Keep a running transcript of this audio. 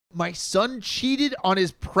My son cheated on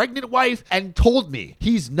his pregnant wife and told me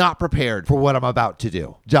he's not prepared for what I'm about to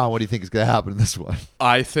do. John, what do you think is going to happen in this one?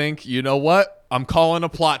 I think, you know what? I'm calling a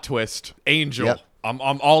plot twist. Angel. Yep. I'm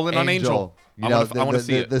all in on Angel. You know, I want to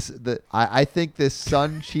see it. I think this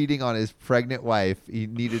son cheating on his pregnant wife, he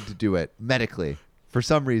needed to do it medically for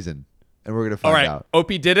some reason. And we're going to find out.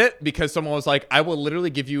 Opie did it because someone was like, I will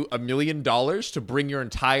literally give you $1 million to bring your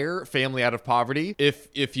entire family out of poverty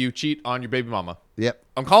if you cheat on your baby mama. Yep.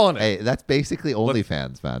 I'm calling it. Hey, that's basically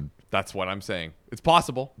OnlyFans, man. That's what I'm saying. It's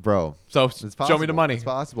possible. Bro. So it's possible. Show me the money. It's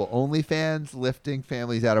possible. OnlyFans lifting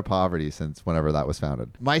families out of poverty since whenever that was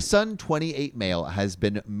founded. My son, 28 male, has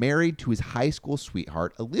been married to his high school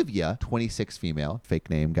sweetheart, Olivia, 26 female. Fake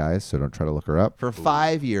name, guys, so don't try to look her up. For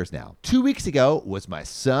 5 years now. 2 weeks ago was my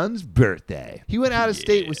son's birthday. He went out of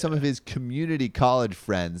state with some of his community college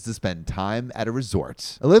friends to spend time at a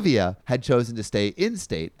resort. Olivia had chosen to stay in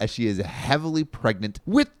state as she is heavily pregnant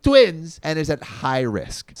with twins and is at high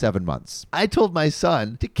risk, 7 months. I told my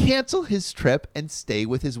son to cancel his trip and stay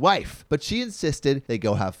with his wife, but she insisted they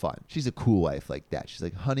go have fun. She's a cool wife like that. She's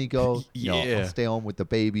like, honey, go, I'll stay home with the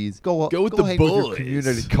babies. Go with the boys. With your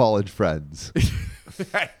community college friends.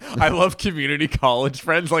 I love community college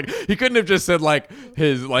friends. Like, he couldn't have just said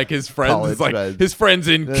his friends, friends. His friends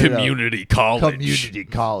in community college. Community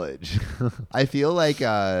college. I feel like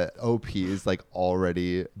OP is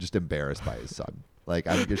already just embarrassed by his son.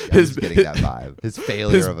 I'm just getting that vibe. His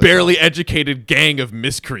failure. His barely educated gang of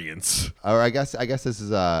miscreants. Or I guess this is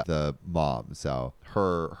the mom. So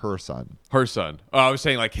her son. Her son. Oh, I was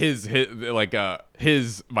saying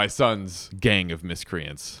my son's gang of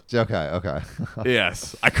miscreants. Okay.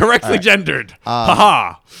 Yes, I correctly gendered.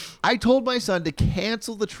 Haha. I told my son to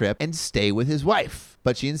cancel the trip and stay with his wife,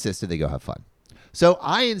 but she insisted they go have fun. So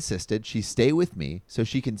I insisted she stay with me so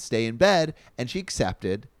she can stay in bed, and she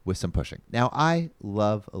accepted with some pushing. Now, I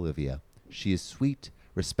love Olivia. She is sweet,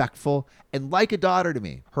 respectful, and like a daughter to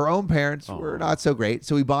me. Her own parents were not so great,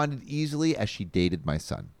 so we bonded easily as she dated my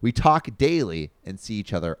son. We talk daily and see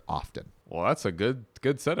each other often. Well, that's a good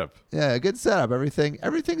setup. Yeah, good setup.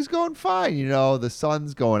 Everything's going fine. You know, the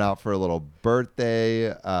son's going out for a little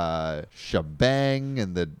birthday shebang,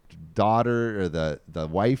 and the daughter or the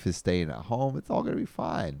wife is staying at home. It's all going to be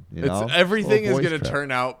fine. Everything is going to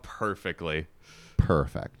turn out perfectly.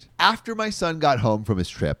 Perfect. After my son got home from his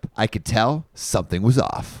trip, I could tell something was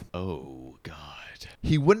off. Oh, God.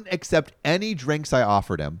 He wouldn't accept any drinks I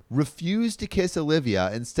offered him, refused to kiss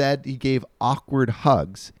Olivia. Instead, he gave awkward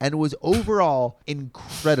hugs and was overall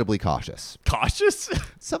incredibly cautious. Cautious?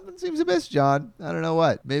 Something seems amiss, John. I don't know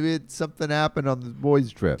what. Maybe something happened on the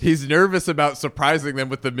boys' trip. He's nervous about surprising them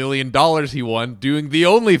with the $1 million he won doing the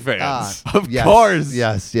OnlyFans. Of yes, course.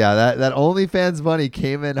 Yes. Yeah. That OnlyFans money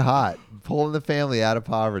came in hot. Pulling the family out of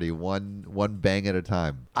poverty one bang at a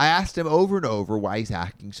time. I asked him over and over why he's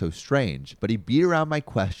acting so strange, but he beat around my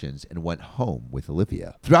questions and went home with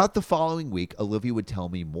Olivia. Throughout the following week, Olivia would tell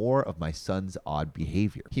me more of my son's odd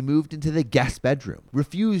behavior. He moved into the guest bedroom,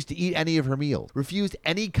 refused to eat any of her meals, refused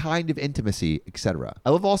any kind of intimacy, etc.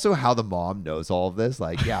 I love also how the mom knows all of this.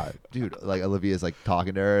 Dude, Olivia's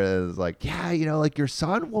talking to her and is like, yeah, your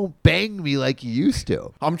son won't bang me like he used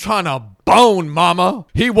to. I'm trying to bone, mama.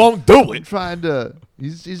 He won't do it.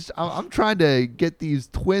 I'm trying to get these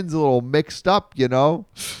twins a little mixed up, Get a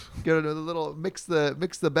little mix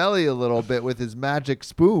the belly a little bit with his magic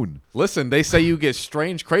spoon. Listen, they say you get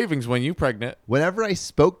strange cravings when you're pregnant. Whenever I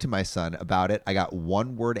spoke to my son about it, I got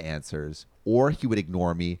one-word answers, or he would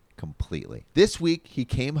ignore me completely. This week, he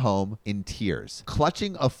came home in tears,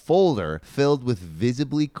 clutching a folder filled with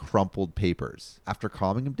visibly crumpled papers. After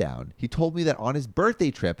calming him down, he told me that on his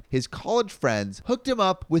birthday trip, his college friends hooked him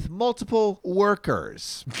up with multiple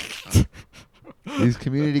workers. These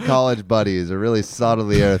community college buddies are really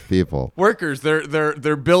subtly earth people. Workers,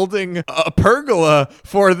 they're building a pergola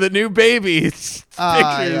for the new babies.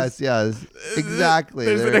 Yes, exactly.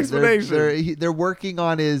 There's an explanation. They're working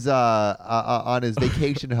on his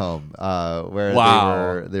vacation home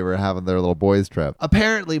where they were having their little boys trip.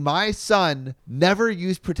 Apparently, my son never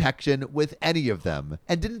used protection with any of them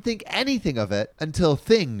and didn't think anything of it until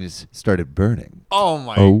things started burning. Oh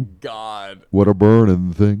my God! What a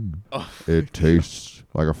burning thing! It tastes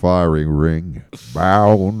like a firing ring.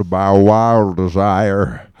 Bound by a wild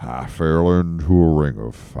desire, I fell into a ring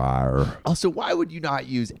of fire. Also, why would you not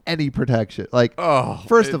use any protection?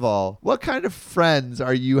 First of all, what kind of friends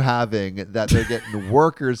are you having that they're getting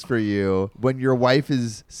workers for you when your wife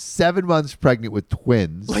is 7 months pregnant with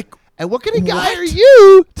twins? And what kind of guy are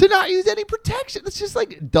you to not use any protection? It's just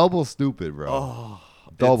double stupid, bro.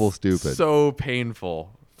 Double stupid. So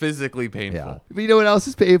painful. physically painful. Yeah. But you know what else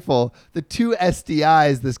is painful? The 2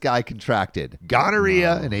 STIs this guy contracted,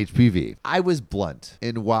 gonorrhea and HPV. I was blunt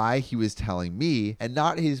in why he was telling me and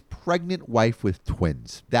not his pregnant wife with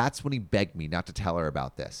twins. That's when he begged me not to tell her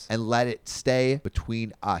about this and let it stay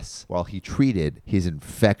between us while he treated his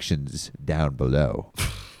infections down below.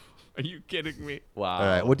 Are you kidding me? Wow. All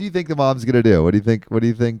right. What do you think the mom's going to do? What do you think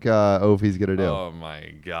Opie's going to do? Oh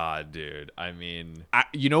my God, dude. I mean,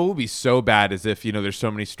 you know what would be so bad is if, there's so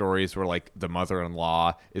many stories where like the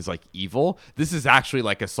mother-in-law is like evil. This is actually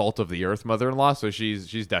like a salt of the earth mother-in-law. So she's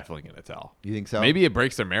definitely going to tell. You think so? Maybe it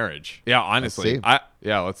breaks their marriage. Yeah, honestly.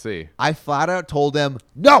 Let's see. I flat out told him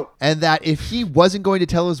no, and that if he wasn't going to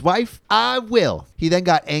tell his wife, I will. He then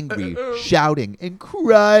got angry, shouting and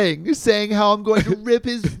crying, saying how I'm going to rip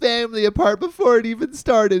his family apart before it even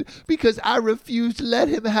started because I refused to let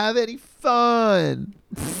him have any fun.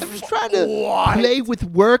 I'm just trying to play with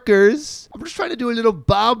workers. I'm just trying to do a little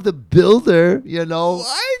Bob the Builder,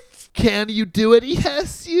 What? Can you do it?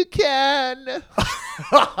 Yes, you can.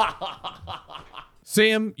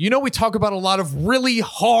 Sam, we talk about a lot of really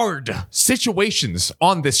hard situations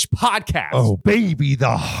on this podcast. Oh, baby,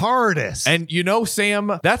 the hardest. And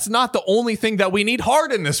Sam, that's not the only thing that we need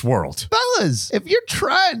hard in this world. Fellas, if you're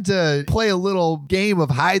trying to play a little game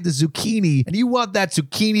of hide the zucchini and you want that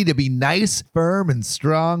zucchini to be nice, firm, and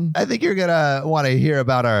strong, I think you're going to want to hear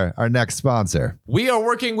about our next sponsor. We are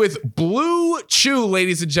working with Blue Chew,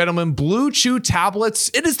 ladies and gentlemen. Blue Chew tablets.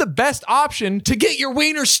 It is the best option to get your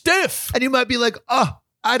wiener stiff. And you might be like,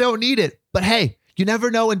 I don't need it. But hey, you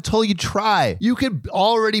never know until you try. You could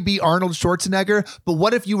already be Arnold Schwarzenegger, but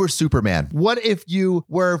what if you were Superman? What if you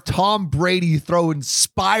were Tom Brady throwing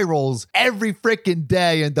spirals every freaking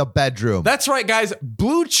day in the bedroom? That's right, guys.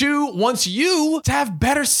 Blue Chew wants you to have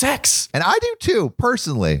better sex. And I do too,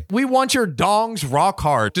 personally. We want your dongs rock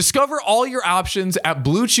hard. Discover all your options at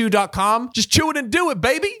bluechew.com. Just chew it and do it,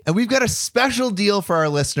 baby. And we've got a special deal for our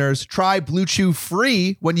listeners. Try Blue Chew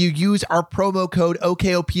free when you use our promo code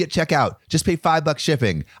OKOP at checkout. Just pay $5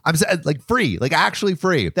 shipping. I'm saying like free, like actually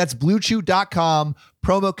free. That's bluechew.com,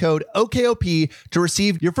 promo code OKOP to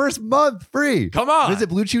receive your first month free. Come on. Visit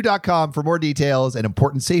bluechew.com for more details and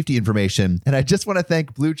important safety information. And I just want to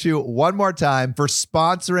thank Blue Chew one more time for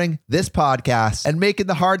sponsoring this podcast and making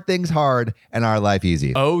the hard things hard and our life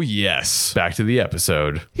easy. Oh, yes. Back to the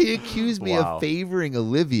episode. He accused me of favoring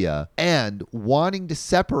Olivia and wanting to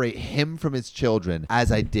separate him from his children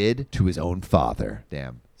as I did to his own father.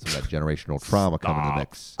 Damn. Some of that generational trauma coming in the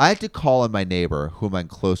mix. I had to call on my neighbor, whom I'm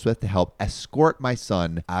close with, to help escort my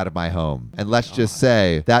son out of my home. And let's just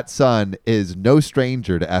say that son is no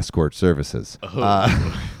stranger to escort services.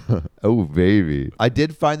 Oh, baby. I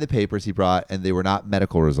did find the papers he brought, and they were not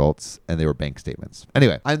medical results, and they were bank statements.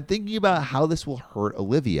 Anyway, I'm thinking about how this will hurt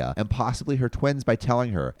Olivia and possibly her twins by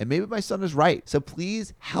telling her. And maybe my son is right. So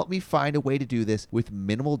please help me find a way to do this with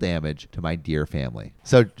minimal damage to my dear family.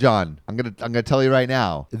 So, John, I'm gonna tell you right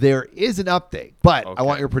now, there is an update, but I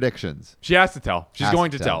want your predictions. She has to tell. She's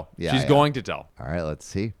going to tell. She's going to tell. All right, let's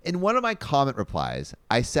see. In one of my comment replies,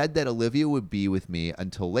 I said that Olivia would be with me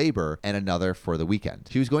until labor and another for the weekend.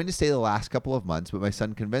 She was going to stay the last couple of months, but my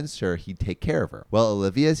son convinced her he'd take care of her. Well,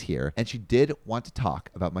 Olivia's here, and she did want to talk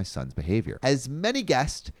about my son's behavior. As many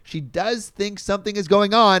guessed, she does think something is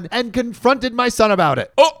going on and confronted my son about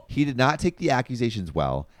it. Oh! He did not take the accusations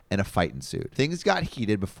well, and a fight ensued. Things got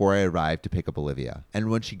heated before I arrived to pick up Olivia. And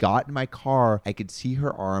when she got in my car, I could see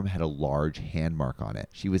her arm had a large hand mark on it.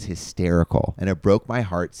 She was hysterical, and it broke my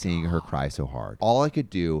heart seeing her cry so hard. All I could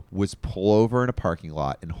do was pull over in a parking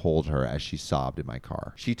lot and hold her as she sobbed in my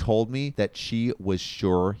car. She told me that she was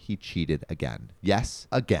sure he cheated again. Yes,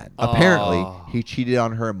 again. Apparently, he cheated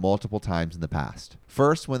on her multiple times in the past.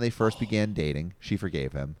 First, when they first began dating, she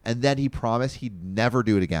forgave him, and then he promised he'd never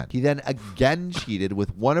do it again. He then again cheated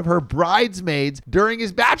with one of her bridesmaids during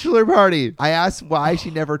his bachelor party. I asked why she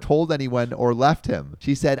never told anyone or left him.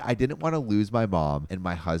 She said, I didn't want to lose my mom and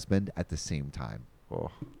my husband at the same time.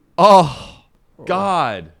 Oh,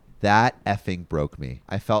 God. That effing broke me.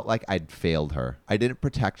 I felt like I'd failed her. I didn't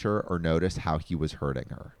protect her or notice how he was hurting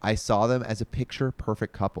her. I saw them as a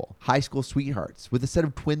picture-perfect couple, high school sweethearts with a set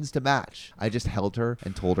of twins to match. I just held her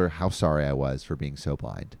and told her how sorry I was for being so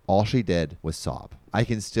blind. All she did was sob. I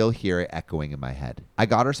can still hear it echoing in my head. I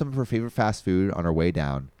got her some of her favorite fast food on her way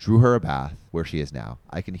down, drew her a bath, where she is now.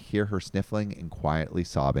 I can hear her sniffling and quietly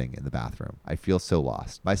sobbing in the bathroom. I feel so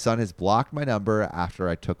lost. My son has blocked my number after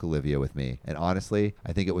I took Olivia with me, and honestly,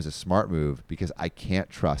 I think it was a smart move because I can't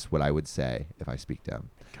trust what I would say if I speak to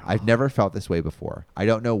him. I've never felt this way before. I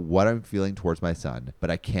don't know what I'm feeling towards my son, but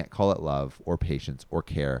I can't call it love or patience or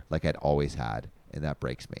care like I'd always had. and that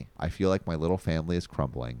breaks me. I feel like my little family is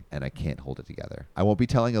crumbling, and I can't hold it together. I won't be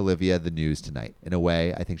telling Olivia the news tonight. In a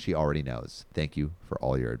way, I think she already knows. Thank you for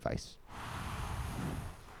all your advice.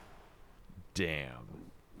 Damn.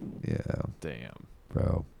 Yeah, Damn.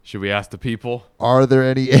 bro. Should we ask the people? Are there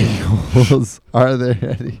any angels? Are there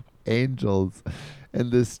any angels in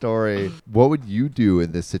this story? What would you do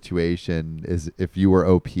in this situation is if you were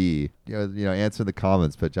OP? You know, answer in the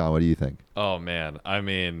comments. But John, what do you think? Oh man, I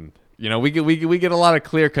mean, we get a lot of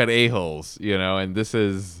clear cut a-holes, and this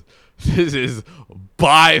is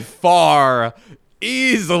by far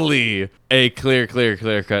easily a clear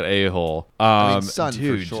cut a-hole. I mean, son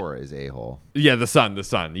dude, for sure is a-hole. Yeah, the son,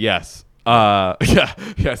 yes. Yeah,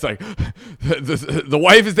 it's like the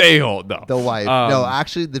wife is the a-hole. No, The wife. No,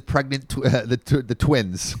 actually, the pregnant, the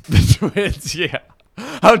twins. the twins. Yeah,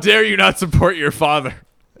 how dare you not support your father?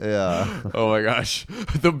 Yeah. Oh my gosh,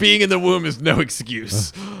 the being in the womb is no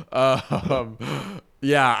excuse.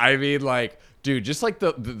 Yeah, I mean, like, dude, just like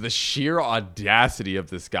the sheer audacity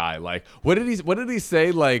of this guy. Like, what did he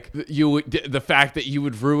say? Like, the fact that you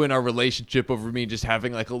would ruin our relationship over me just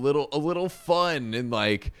having like a little fun and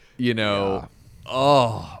like, Yeah.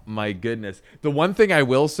 Oh my goodness. The one thing I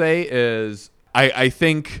will say is I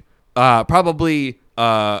think probably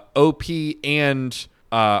OP and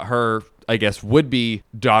her, I guess, would-be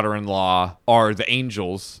daughter-in-law are the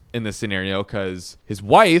angels in this scenario, because his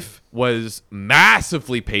wife was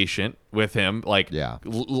massively patient with him, like, Yeah.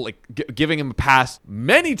 giving him a pass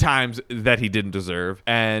many times that he didn't deserve.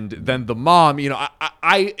 And then the mom,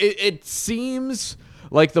 it seems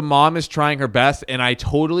like the mom is trying her best, and I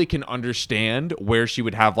totally can understand where she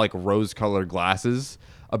would have like rose-colored glasses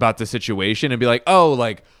about the situation and be like, oh,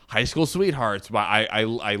 like high school sweethearts.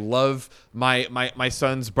 I love my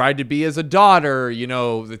son's bride to be as a daughter,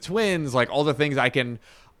 the twins, like all the things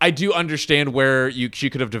I do understand where she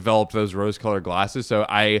could have developed those rose colored glasses. So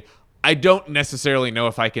I don't necessarily know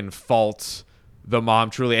if I can fault the mom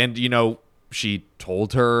truly. And, she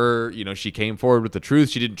told her, she came forward with the truth.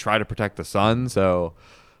 She didn't try to protect the son. So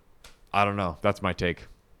I don't know. That's my take.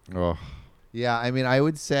 Oh. Yeah, I mean, I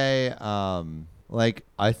would say,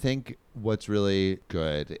 I think what's really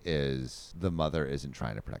good is the mother isn't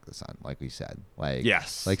trying to protect the son, like we said. Like,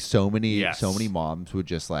 Yes. like so many Yes. moms would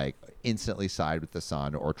just like instantly side with the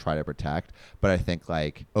son or try to protect. But I think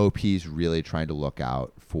like OP's really trying to look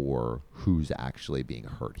out for who's actually being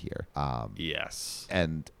hurt here. Yes.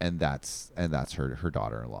 And that's her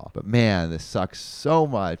daughter-in-law. But man, this sucks so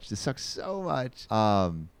much.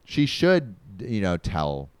 She should,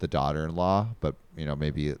 tell the daughter-in-law, but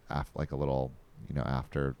maybe after like a little,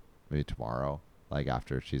 after maybe tomorrow, like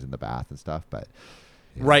after she's in the bath and stuff. But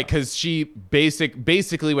yeah. Right, because she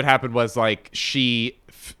basically what happened was like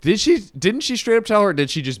didn't she straight up tell her, or did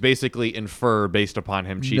she just basically infer based upon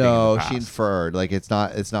him cheating? No, in the past? she inferred. Like it's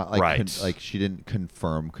not like Right. like she didn't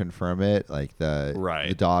confirm it. Like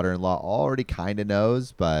the daughter-in-law already kind of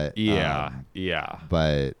knows, but yeah.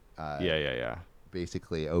 But Yeah.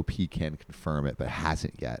 basically OP can confirm it but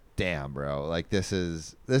hasn't yet. Damn, bro, like this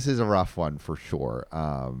is a rough one for sure.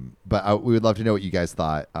 But we would love to know what you guys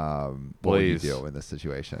thought. What would you Please. do in this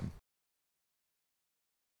situation?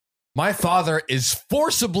 My father is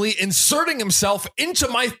forcibly inserting himself into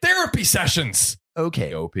my therapy sessions.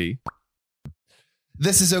 Okay. OP.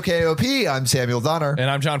 This is Okay OP. I'm Samuel Donner. And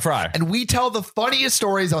I'm John Fry. And we tell the funniest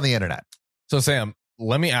stories on the internet. So Sam,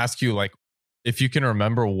 let me ask you, like, if you can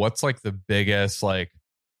remember, what's like the biggest like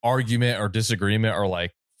argument or disagreement or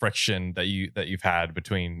like friction that you've had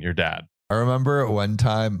between your dad? I remember one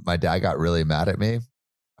time my dad got really mad at me.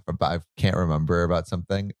 I can't remember about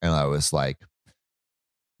something. And I was like,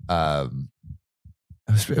 it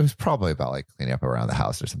was probably about like cleaning up around the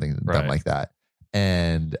house or something dumb like that.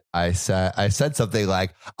 And I said something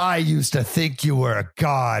like, I used to think you were a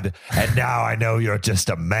god, and now I know you're just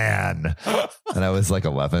a man. And I was like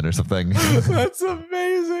 11 or something. That's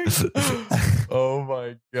amazing. Oh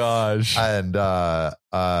my gosh. And yeah,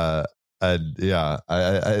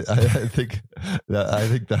 I think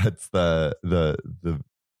that's the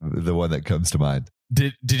one that comes to mind.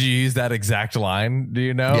 Did you use that exact line? Do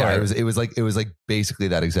you know? Yeah, or? it was like basically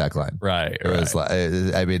that exact line. Right. It was like,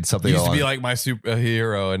 I mean, something You used to be along- like my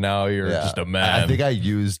superhero, and now you're just a man. I think I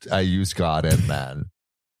used God and man.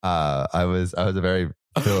 I was a very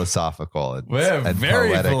philosophical and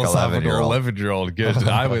very poetic philosophical 11-year-old. 11-year-old. Good.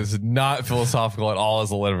 I was not philosophical at all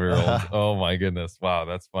as 11-year-old. Oh my goodness. Wow,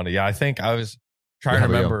 that's funny. Yeah, I think I was trying to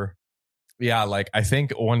remember. Yeah, like I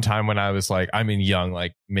think one time when I was like, I mean, young,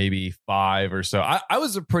 like maybe 5 or so, I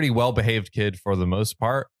was a pretty well-behaved kid for the most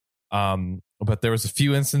part. But there was a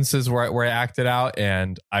few instances where I acted out,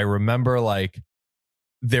 and I remember like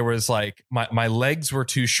there was like my legs were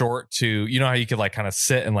too short to, you know how you could like kind of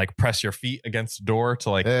sit and like press your feet against the door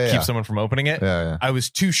to like keep someone from opening it. I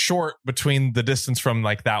was too short between the distance from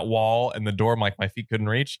like that wall and the door. Like my feet couldn't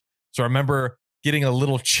reach. So I remember getting a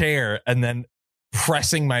little chair and then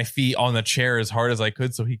pressing my feet on the chair as hard as I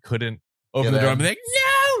could so he couldn't open the door. I'm like,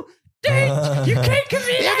 no, dude, you can't come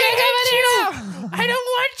in. I don't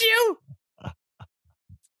want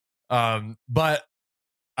you. But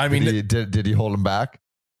I mean, did he hold him back?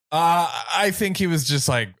 I think he was just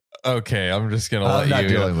like, okay, I'm just gonna let you.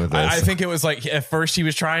 Dealing with this. I think it was like at first he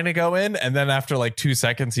was trying to go in, and then after like 2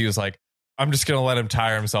 seconds, he was like, I'm just gonna let him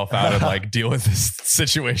tire himself out and like deal with this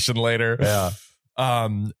situation later.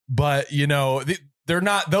 But you know, they're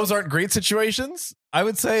not; those aren't great situations, I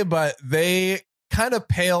would say, but they kind of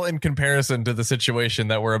pale in comparison to the situation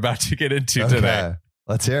that we're about to get into today.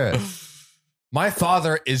 Let's hear it. My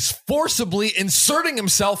father is forcibly inserting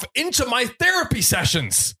himself into my therapy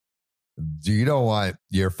sessions. You don't want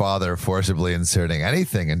your father forcibly inserting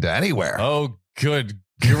anything into anywhere. Oh, good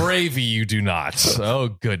gravy, you do not. Oh,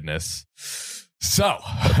 goodness. So,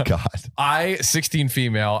 God, I, 16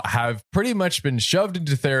 female, have pretty much been shoved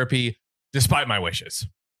into therapy despite my wishes.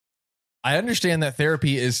 I understand that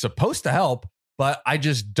therapy is supposed to help, but I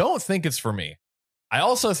just don't think it's for me. I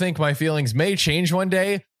also think my feelings may change one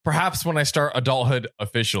day, perhaps when I start adulthood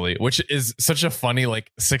officially, which is such a funny, like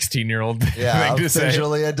 16-year-old thing to say.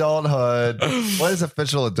 Officially adulthood. What is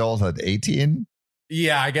official adulthood? 18?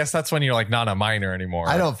 Yeah, I guess that's when you're like not a minor anymore.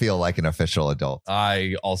 I don't feel like an official adult.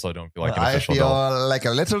 I also don't feel like an official adult. I feel like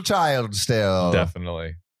a little child still.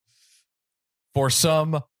 Definitely. For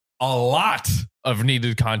a lot of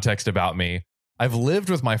needed context about me, I've lived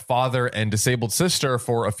with my father and disabled sister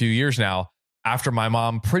for a few years now, after my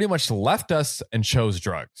mom pretty much left us and chose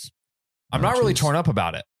drugs. I'm not really torn up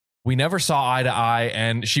about it. We never saw eye to eye,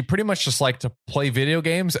 and she pretty much just liked to play video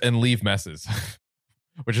games and leave messes,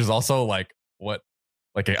 which is also like what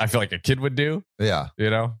I feel like a kid would do. Yeah.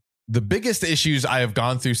 You know, the biggest issues I have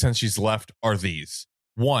gone through since she's left are these.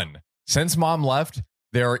 1, since mom left,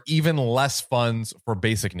 there are even less funds for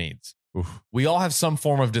basic needs. Oof. We all have some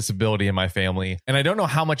form of disability in my family, and I don't know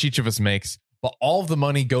how much each of us makes, but all of the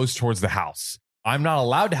money goes towards the house. I'm not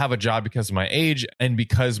allowed to have a job because of my age and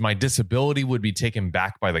because my disability would be taken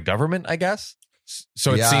back by the government, I guess.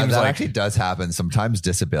 So it seems that like actually does happen. Sometimes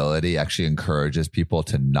disability actually encourages people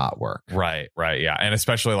to not work. Right. Yeah. And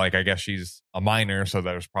especially like, I guess she's a minor, so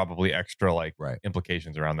there's probably extra like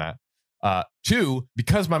implications around that. 2,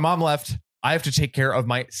 because my mom left, I have to take care of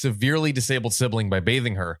my severely disabled sibling by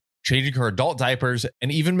bathing her, changing her adult diapers,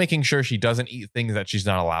 and even making sure she doesn't eat things that she's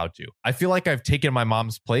not allowed to. I feel like I've taken my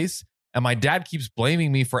mom's place, and my dad keeps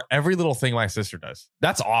blaming me for every little thing my sister does.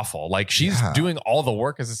 That's awful. Like she's doing all the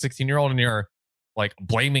work as a 16-year-old, and you're like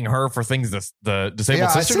blaming her for things the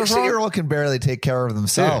disabled sister. A 16-year-old can barely take care of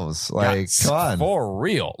themselves. Dude, like, come on, for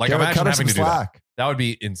real. Like imagine having to do that would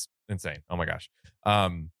be insane. Oh my gosh.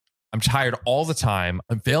 I'm tired all the time.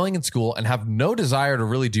 I'm failing in school and have no desire to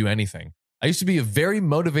really do anything. I used to be a very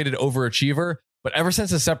motivated overachiever, but ever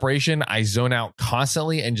since the separation, I zone out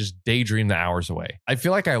constantly and just daydream the hours away. I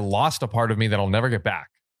feel like I lost a part of me that I'll never get back.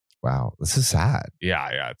 Wow, this is sad.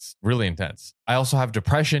 Yeah, it's really intense. I also have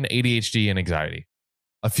depression, ADHD, and anxiety.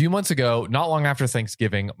 A few months ago, not long after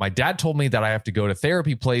Thanksgiving, my dad told me that I have to go to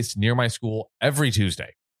therapy place near my school every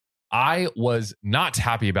Tuesday. I was not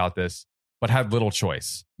happy about this, but had little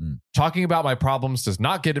choice. Talking about my problems does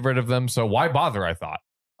not get rid of them, so why bother, I thought.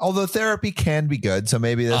 Although therapy can be good, so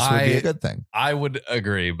maybe this would be a good thing. I would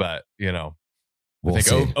agree, but, you know, I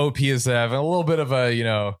think OP is having a little bit of a, you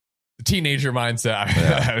know, teenager mindset,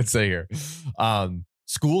 I would say here.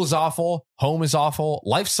 School is awful. Home is awful.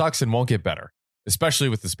 Life sucks and won't get better, especially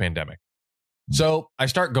with this pandemic. So I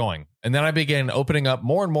start going, and then I begin opening up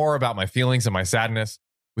more and more about my feelings and my sadness.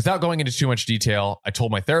 Without going into too much detail, I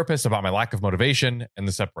told my therapist about my lack of motivation and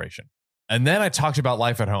the separation. And then I talked about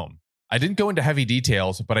life at home. I didn't go into heavy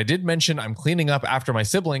details, but I did mention I'm cleaning up after my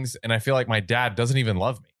siblings, and I feel like my dad doesn't even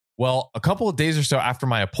love me. Well, a couple of days or so after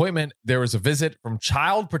my appointment, there was a visit from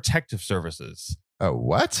Child Protective Services. Oh,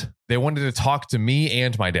 what? They wanted to talk to me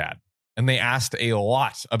and my dad, and they asked a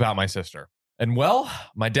lot about my sister. And well,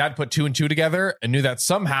 my dad put 2 and 2 together and knew that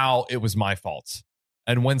somehow it was my fault.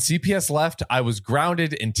 And when CPS left, I was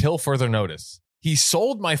grounded until further notice. He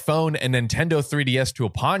sold my phone and Nintendo 3DS to a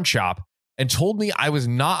pawn shop and told me I was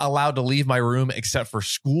not allowed to leave my room except for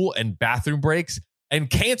school and bathroom breaks, and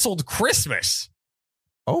canceled Christmas.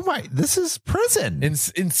 Oh my, this is prison.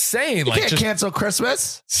 Insane. You can't cancel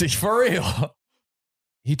Christmas. See, for real.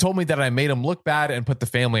 He told me that I made him look bad and put the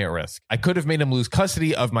family at risk. I could have made him lose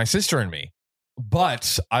custody of my sister and me.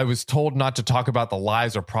 but I was told not to talk about the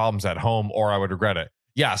lies or problems at home or I would regret it.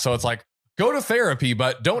 Yeah. So it's like, go to therapy,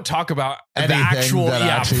 but don't talk about Anything the actual that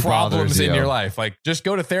actually problems bothers in you. your life. Like, just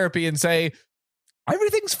go to therapy and say,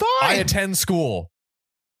 Everything's fine. I attend school.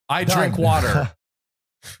 I Done. drink water.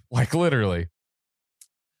 Like, literally.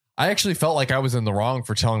 I actually felt like I was in the wrong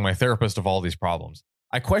for telling my therapist of all these problems.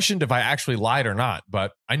 I questioned if I actually lied or not,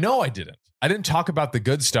 but I know I didn't. I didn't talk about the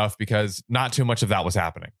good stuff because not too much of that was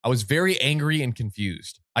happening. I was very angry and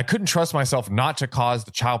confused. I couldn't trust myself not to cause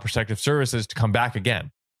the Child Protective Services to come back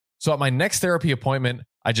again. So at my next therapy appointment,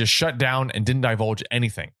 I just shut down and didn't divulge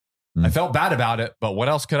anything. I felt bad about it, but what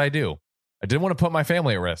else could I do? I didn't want to put my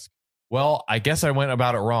family at risk. Well, I guess I went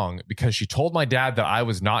about it wrong because she told my dad that I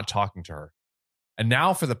was not talking to her. And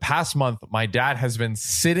now for the past month, my dad has been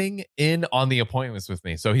sitting in on the appointments with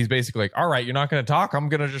me. So he's basically like, all right, you're not going to talk. I'm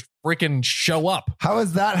going to just freaking show up. How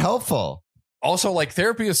is that helpful? Also, like,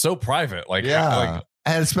 therapy is so private. Like, Yeah.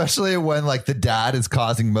 And especially when like the dad is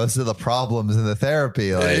causing most of the problems in the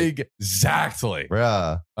therapy. Like, exactly.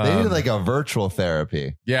 bruh, they need like a virtual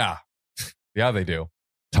therapy. Yeah. Yeah, they do.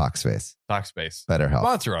 Talkspace. Talkspace. Better help.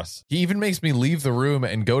 Sponsor us. He even makes me leave the room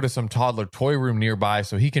and go to some toddler toy room nearby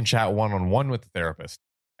so he can chat one-on-one with the therapist.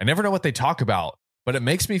 I never know what they talk about, but it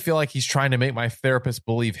makes me feel like he's trying to make my therapist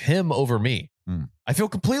believe him over me. I feel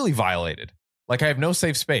completely violated. Like I have no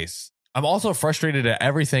safe space. I'm also frustrated at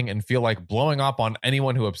everything and feel like blowing up on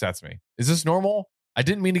anyone who upsets me. Is this normal? I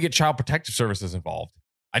didn't mean to get Child Protective Services involved.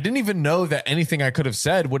 I didn't even know that anything I could have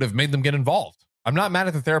said would have made them get involved. I'm not mad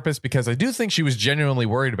at the therapist because I do think she was genuinely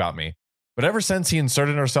worried about me. But ever since he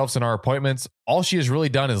inserted herself in our appointments, all she has really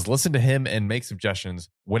done is listen to him and make suggestions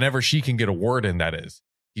whenever she can get a word in, that is.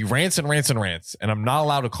 He rants and rants and rants, and I'm not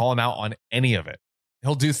allowed to call him out on any of it.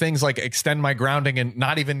 He'll do things like extend my grounding and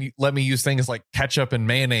not even let me use things like ketchup and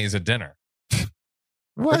mayonnaise at dinner.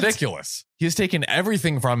 What? Ridiculous. He has taken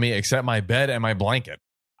everything from me except my bed and my blanket.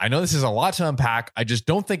 I know this is a lot to unpack. I just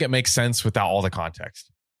don't think it makes sense without all the context.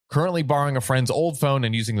 Currently borrowing a friend's old phone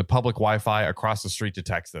and using the public Wi-Fi across the street to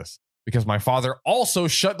text this because my father also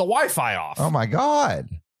shut the Wi-Fi off. Oh my God.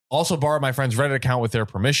 Also borrowed my friend's Reddit account with their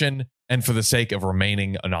permission and for the sake of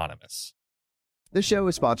remaining anonymous. This show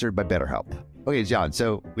is sponsored by BetterHelp. Okay, John,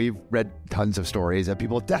 so we've read tons of stories of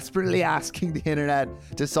people desperately asking the internet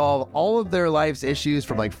to solve all of their life's issues,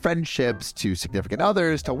 from like friendships to significant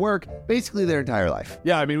others to work, basically their entire life.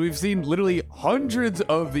 Yeah, I mean, we've seen literally hundreds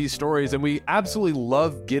of these stories and we absolutely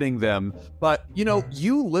love getting them. But, you know,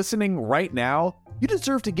 you listening right now, you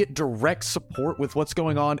deserve to get direct support with what's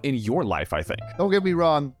going on in your life, I think. Don't get me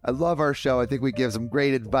wrong, I love our show. I think we give some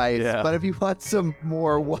great advice. Yeah. But if you want some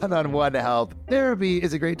more one-on-one help, therapy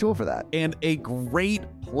is a great tool for that. And a great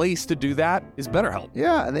place to do that is BetterHelp.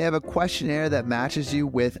 Yeah, and they have a questionnaire that matches you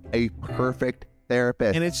with a perfect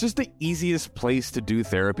therapist. And it's just the easiest place to do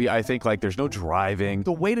therapy. I think, like, there's no driving.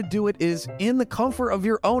 The way to do it is in the comfort of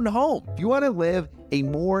your own home. If you want to live a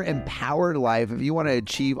more empowered life, if you want to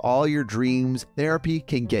achieve all your dreams, therapy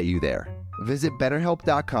can get you there. Visit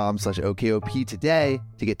betterhelp.com/OKOP today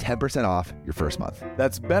to get 10% off your first month.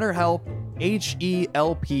 That's BetterHelp,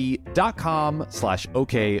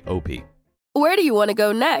 HELP.com/OKOP. Where do you want to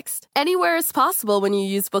go next? Anywhere is possible when you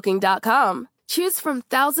use Booking.com. Choose from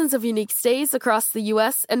thousands of unique stays across the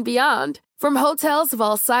U.S. and beyond. From hotels of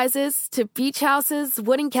all sizes to beach houses,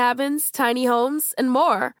 wooden cabins, tiny homes, and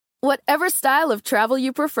more. Whatever style of travel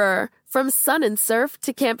you prefer, from sun and surf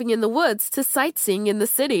to camping in the woods to sightseeing in the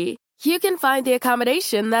city, you can find the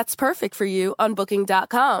accommodation that's perfect for you on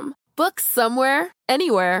Booking.com. Book somewhere,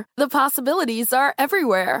 anywhere. The possibilities are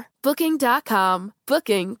everywhere. Booking.com.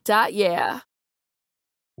 Booking.yeah.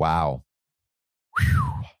 Wow.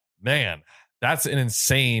 Man, that's an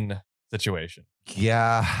insane situation.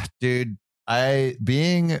 Yeah, dude.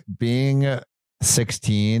 Being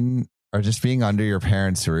 16 or just being under your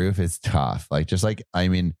parents' roof is tough. Like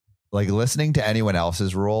listening to anyone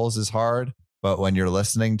else's rules is hard, but when you're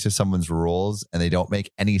listening to someone's rules and they don't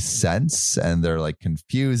make any sense and they're like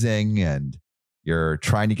confusing and you're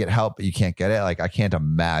trying to get help, but you can't get it. Like, I can't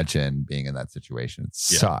imagine being in that situation. It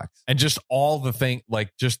sucks. And just all the thing, like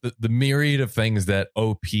just the myriad of things that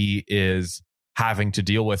OP is having to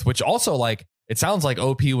deal with, which also, like, it sounds like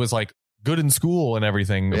OP was like good in school and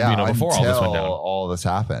everything, before all this went down. All this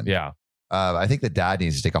happened. Yeah. I think the dad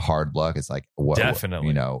needs to take a hard look. It's like,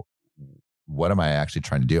 Definitely. What am I actually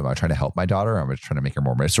trying to do? Am I trying to help my daughter? Or am I trying to make her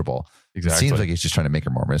more miserable? Exactly. It seems like he's just trying to make her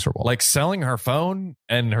more miserable. Like selling her phone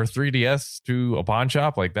and her 3DS to a pawn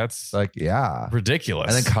shop. Like, that's like, yeah,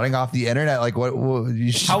 ridiculous. And then cutting off the internet. Like,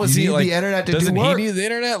 how is he need like the internet to doesn't do work? he need the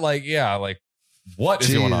internet? Like, yeah, like what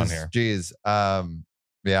is going on here? Geez.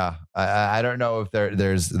 Yeah, I don't know if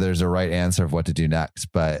there's a right answer of what to do next,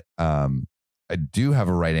 but I do have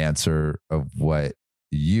a right answer of what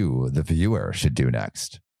you, the viewer, should do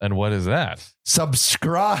next. And what is that?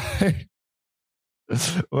 Subscribe.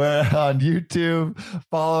 We're on YouTube.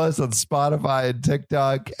 Follow us on Spotify and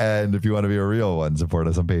TikTok. And if you want to be a real one, support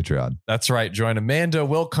us on Patreon. That's right. Join Amanda,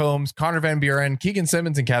 Will Combs, Connor Van Buren, Keegan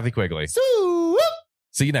Simmons, and Kathy Quigley.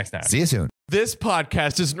 See you next time. See you soon. This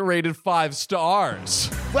podcast isn't rated 5 stars.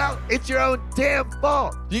 Well, it's your own damn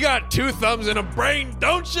fault. You got 2 thumbs and a brain,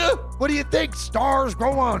 don't you? What do you think? Stars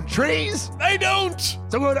grow on trees? They don't.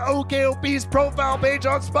 So go to OKOP's profile page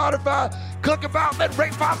on Spotify, click about, then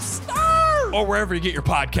rate 5 stars. Or wherever you get your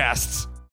podcasts.